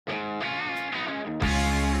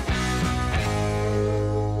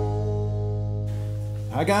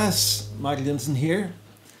Hi guys, Michael Jensen here.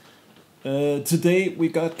 Today we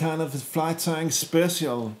got kind of a fly tying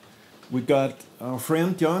special. We got our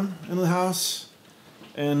friend John in the house,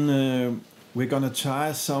 and we're gonna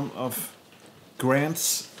tie some of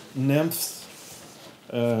Grant's Nymphs.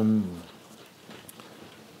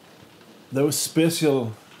 Those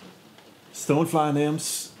special Stonefly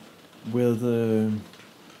nymphs with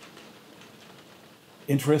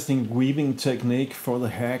interesting weaving technique for the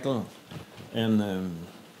hackle. And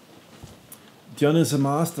John is a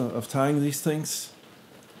master of tying these things.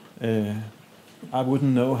 I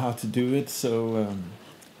wouldn't know how to do it, so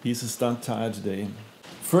he's a stunt tyer today.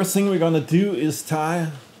 First thing we're gonna do is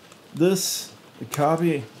tie this, a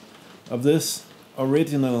copy of this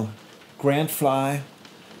original Grant fly,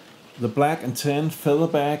 the black and tan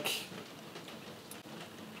featherback.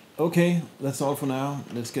 Okay, that's all for now.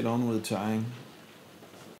 Let's get on with the tying.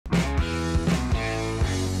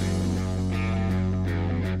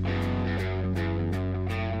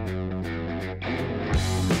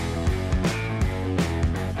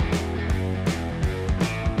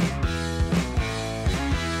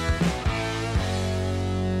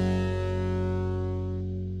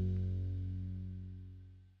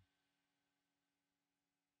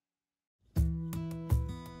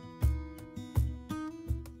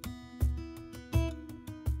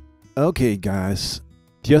 Okay guys,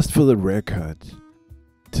 just for the record,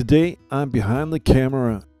 today I'm behind the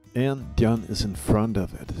camera and John is in front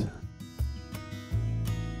of it.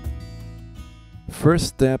 First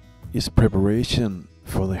step is preparation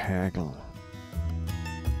for the hackle.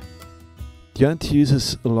 John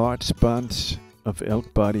uses a large bunch of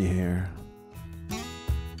elk body hair.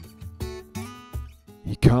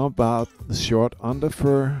 He combs out the short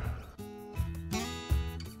underfur.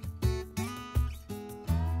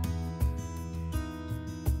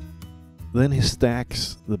 Then he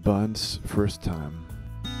stacks the buns first time.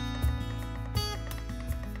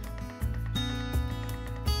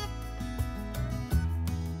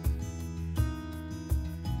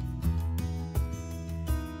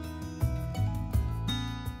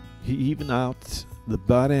 He even out the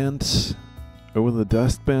butt ends over the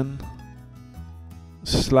dustbin,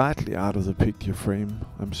 slightly out of the picture frame,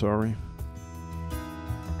 I'm sorry.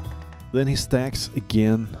 Then he stacks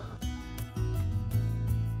again.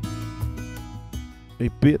 A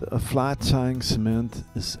bit of fly tying cement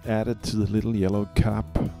is added to the little yellow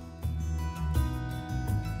cup.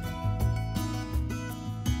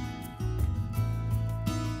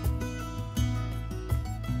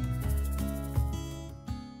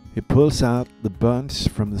 He pulls out the bunch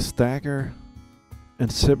from the stacker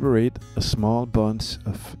and separate a small bunch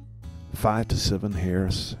of 5 to 7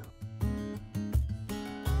 hairs.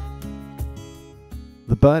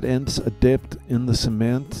 The butt ends are dipped in the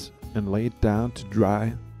cement and laid down to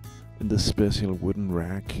dry in the special wooden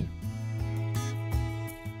rack.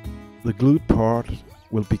 The glued part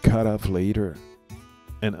will be cut off later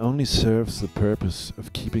and only serves the purpose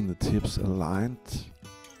of keeping the tips aligned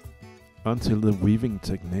until the weaving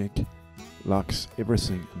technique locks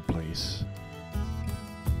everything in place.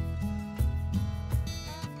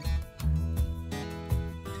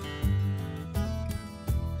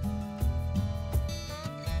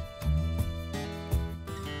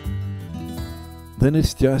 Then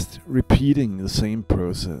it's just repeating the same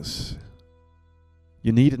process.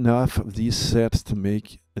 You need enough of these sets to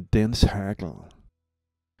make a dense hackle.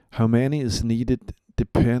 How many is needed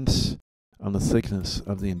depends on the thickness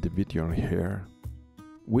of the individual hair,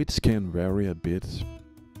 which can vary a bit.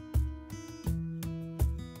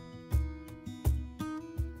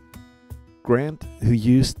 Grant, who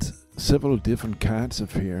used several different kinds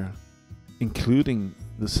of hair, including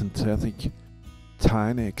the synthetic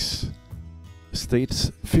Tynex, states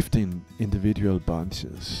 15 individual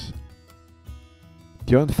bunches.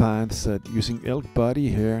 John finds that using elk body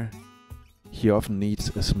hair, he often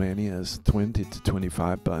needs as many as 20 to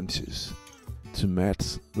 25 bunches to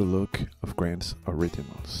match the look of Grant's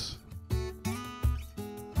originals.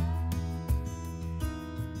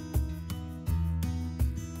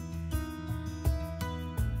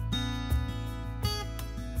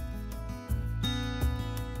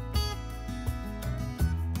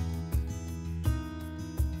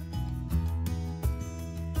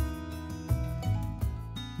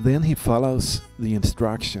 Then he follows the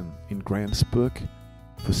instruction in Grant's book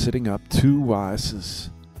for setting up 2 vices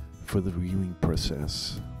for the weaving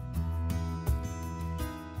process.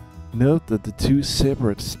 Note that the 2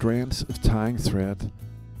 separate strands of tying thread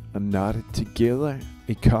are knotted together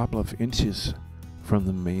a couple of inches from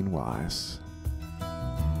the main vise.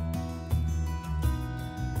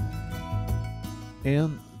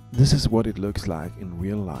 And this is what it looks like in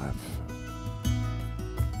real life.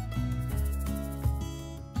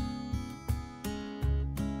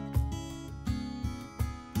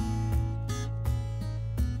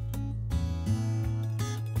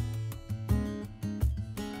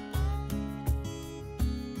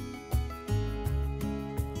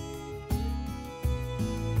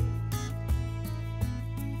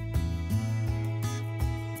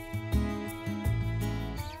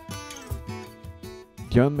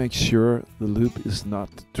 John makes sure the loop is not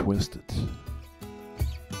twisted.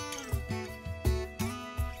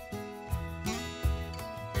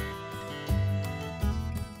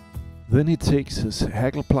 Then he takes his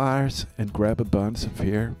hackle pliers and grabs a bunch of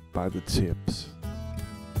hair by the tips.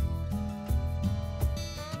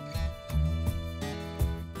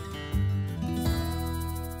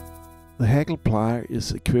 The hackle plier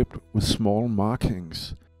is equipped with small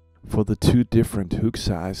markings for the 2 different hook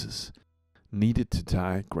sizes needed to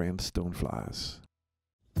tie grand stoneflies.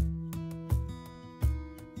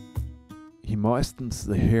 He moistens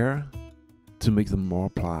the hair to make them more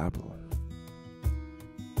pliable.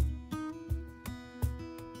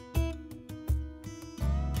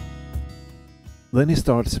 Then he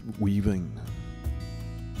starts weaving.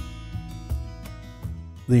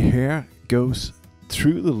 The hair goes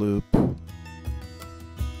through the loop.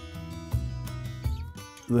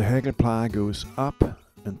 The hackle plier goes up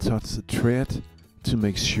and touches the thread to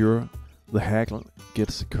make sure the hackle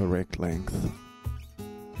gets the correct length.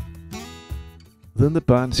 Then the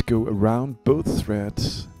bunch go around both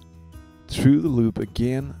threads, through the loop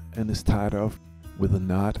again, and is tied off with a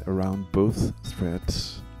knot around both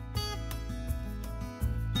threads.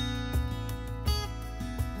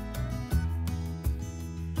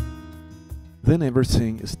 Then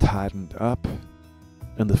everything is tightened up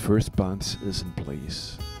and the first bunch is in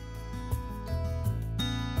place.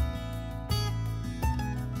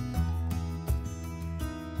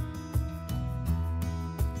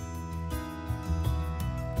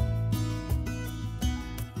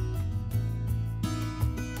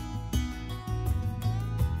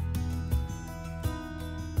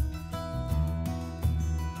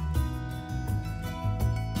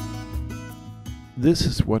 This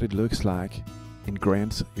is what it looks like in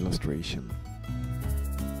Grant's illustration.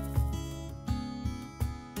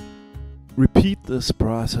 Repeat this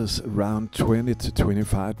process around 20 to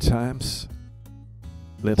 25 times.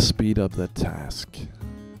 Let's speed up that task.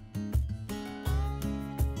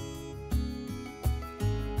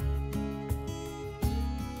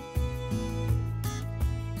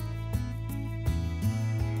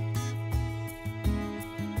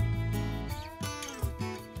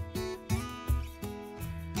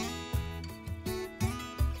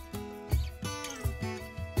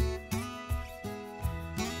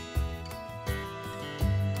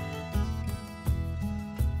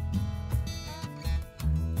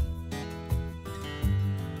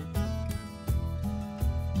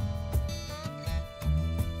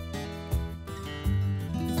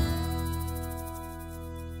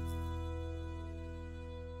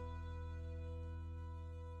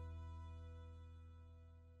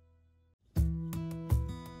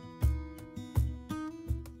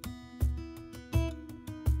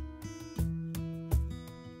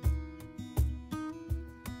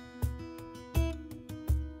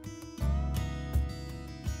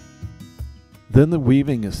 Then the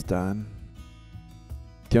weaving is done.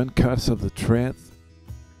 John cuts off the thread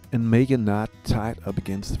and make a knot tight up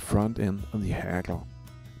against the front end of the hackle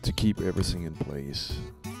to keep everything in place.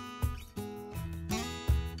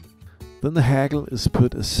 Then the hackle is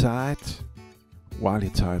put aside while he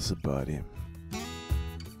ties the body.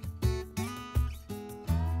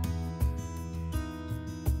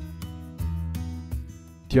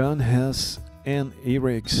 John has an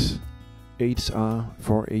Arex HR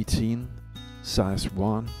 418 size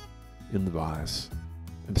 1 in the vise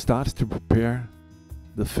and starts to prepare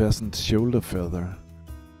the pheasant shoulder feather,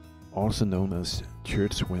 also known as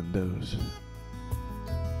church windows.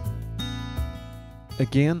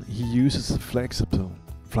 Again, he uses the flexible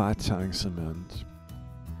fly tying cement,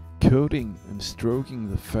 coating and stroking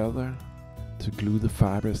the feather to glue the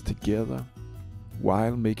fibers together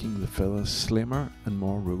while making the feathers slimmer and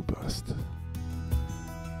more robust.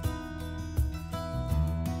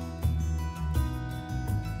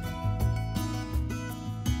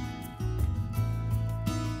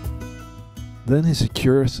 Then he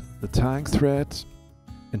secures the tying threads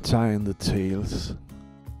and ties in the tails.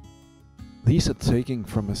 These are taken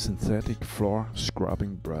from a synthetic floor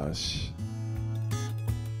scrubbing brush.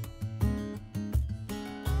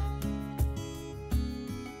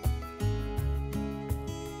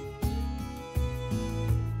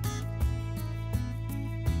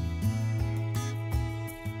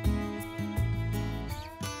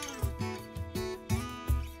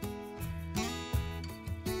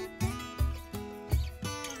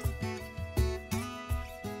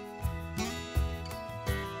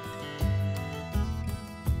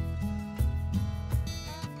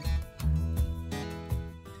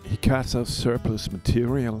 He cuts off surplus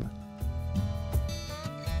material .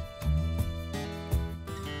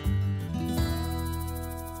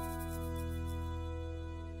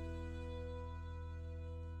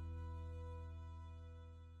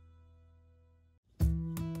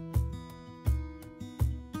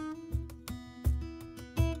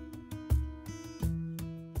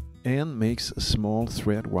 and makes a small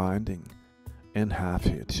thread winding and half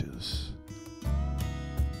hitches.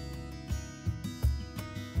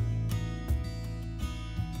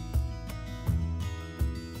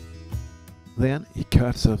 Then he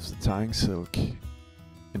cuts off the tying silk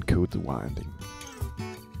and coats the winding.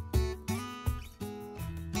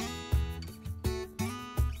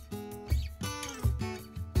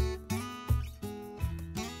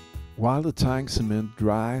 While the tying cement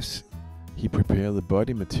dries, he prepares the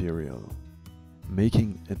body material,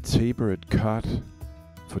 making a tapered cut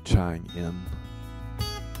for tying in.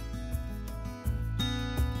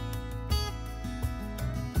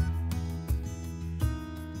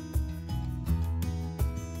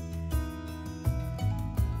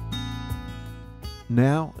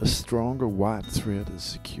 Now a stronger white thread is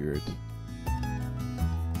secured.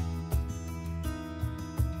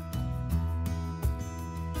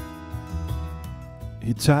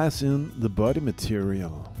 He ties in the body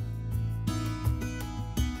material.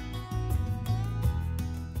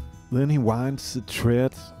 Then he winds the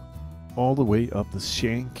thread all the way up the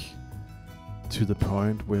shank to the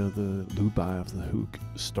point where the loop eye of the hook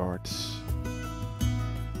starts.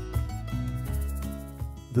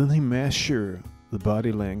 Then he measures the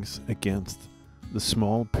body length against the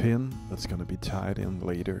small pin that's going to be tied in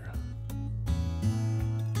later.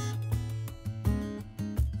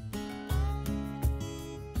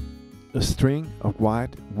 A string of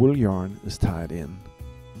white wool yarn is tied in,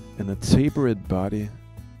 and a tapered body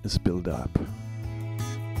is built up.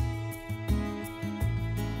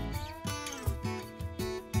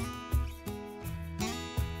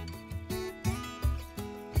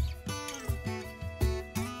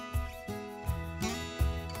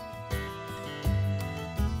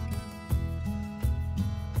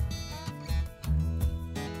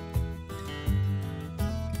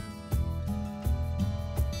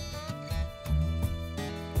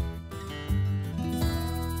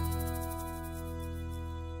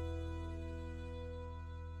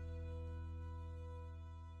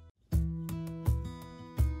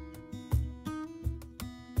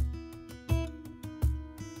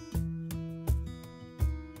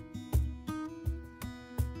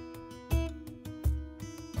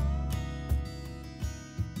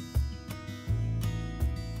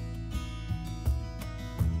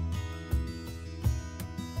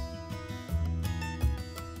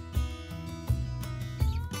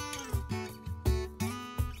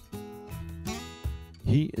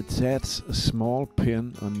 He attaches a small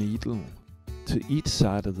pin or needle to each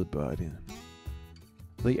side of the body.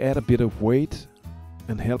 They add a bit of weight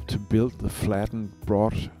and help to build the flattened,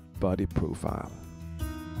 broad body profile.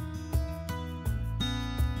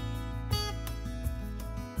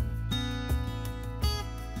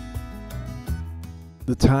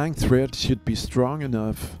 The tying thread should be strong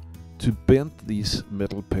enough to bend these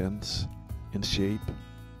metal pins in shape,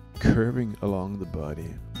 curving along the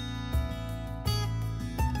body.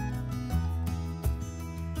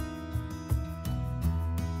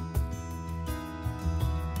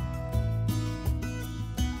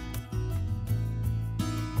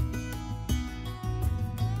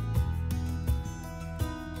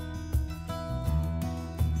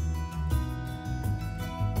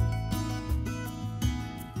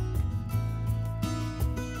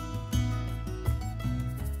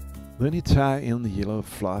 Then he ties in the yellow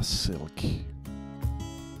floss silk.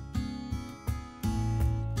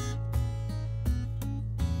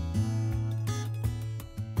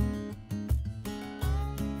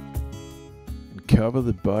 And cover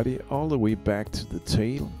the body all the way back to the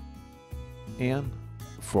tail and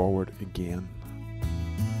forward again.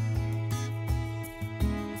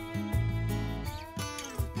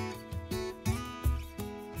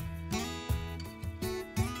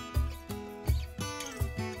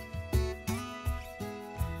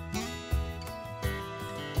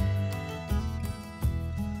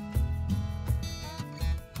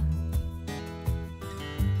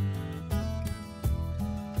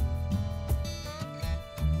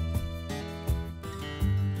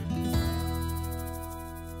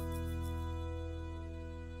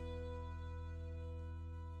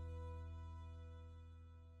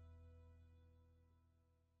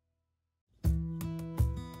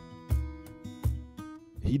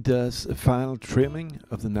 He does a final trimming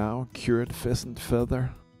of the now cured pheasant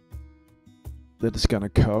feather that is going to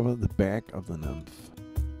cover the back of the nymph.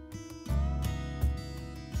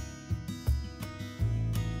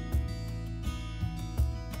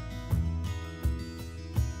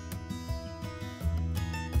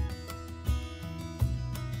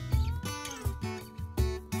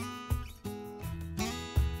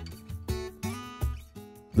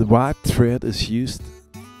 The white thread is used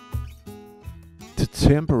to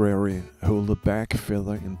temporarily hold the back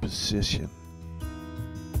feather in position.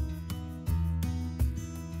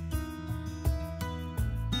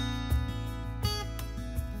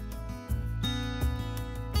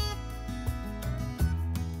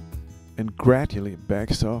 And gradually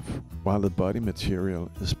backs off while the body material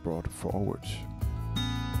is brought forward.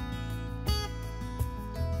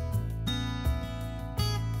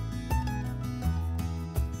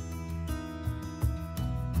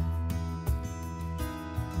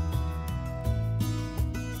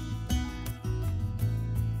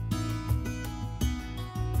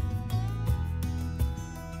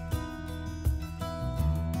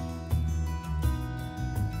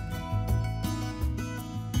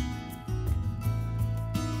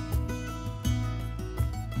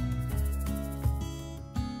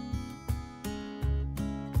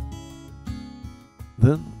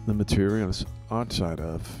 Then the material is outside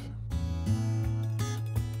of.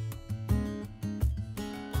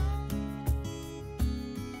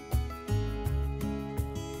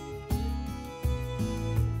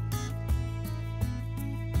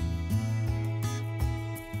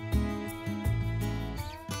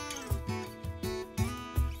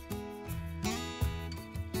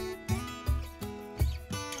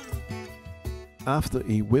 After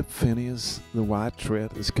a whip finish, the white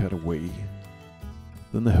thread is cut away.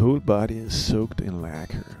 Then the whole body is soaked in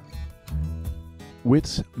lacquer,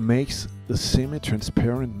 which makes the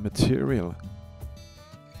semi-transparent material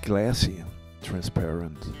glassy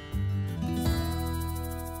transparent.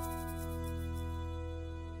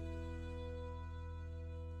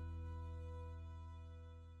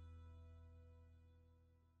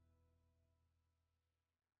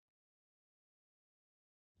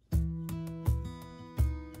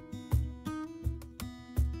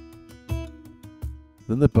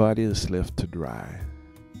 Then the body is left to dry.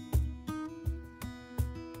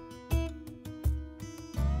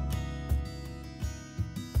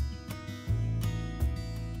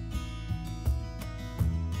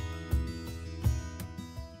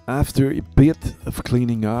 After a bit of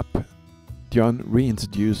cleaning up, John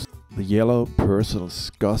reintroduced the yellow Purcell's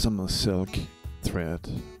gossamer silk thread.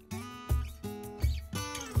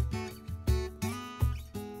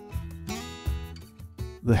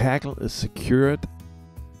 The hackle is secured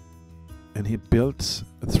and he builds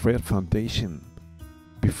a thread foundation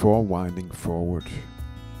before winding forward.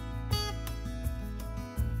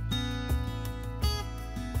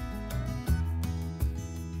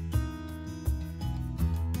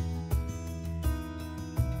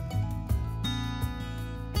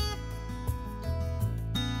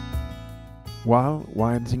 While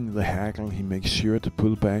winding the hackle, he makes sure to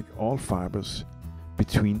pull back all fibers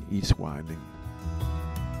between each winding.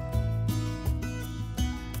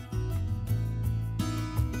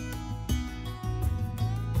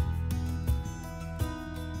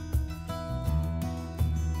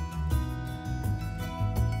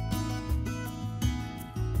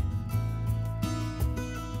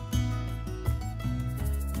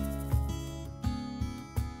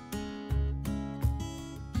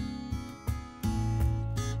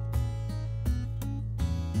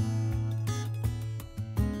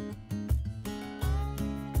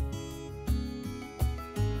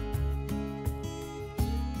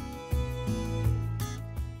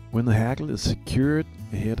 When the hackle is secured,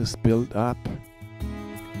 the head is built up.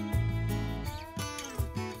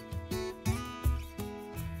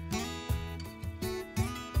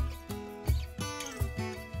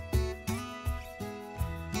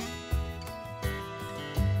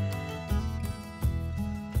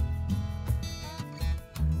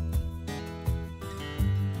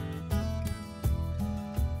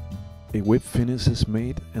 A whip finish is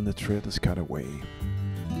made and the thread is cut away.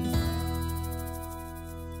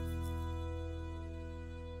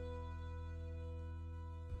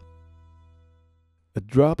 A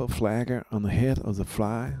drop of lacquer on the head of the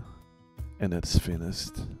fly and it's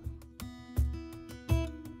finished.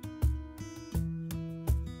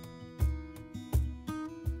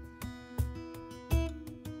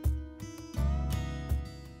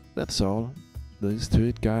 That's all there is to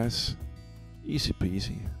it, guys. Easy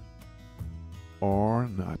peasy. Or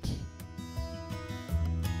not.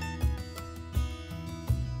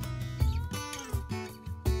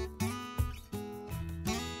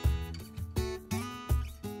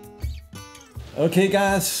 Okay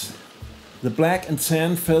guys, the black and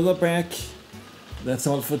tan featherback. That's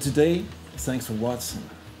all for today. Thanks for watching.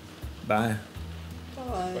 Bye.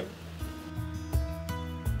 Bye. Bye.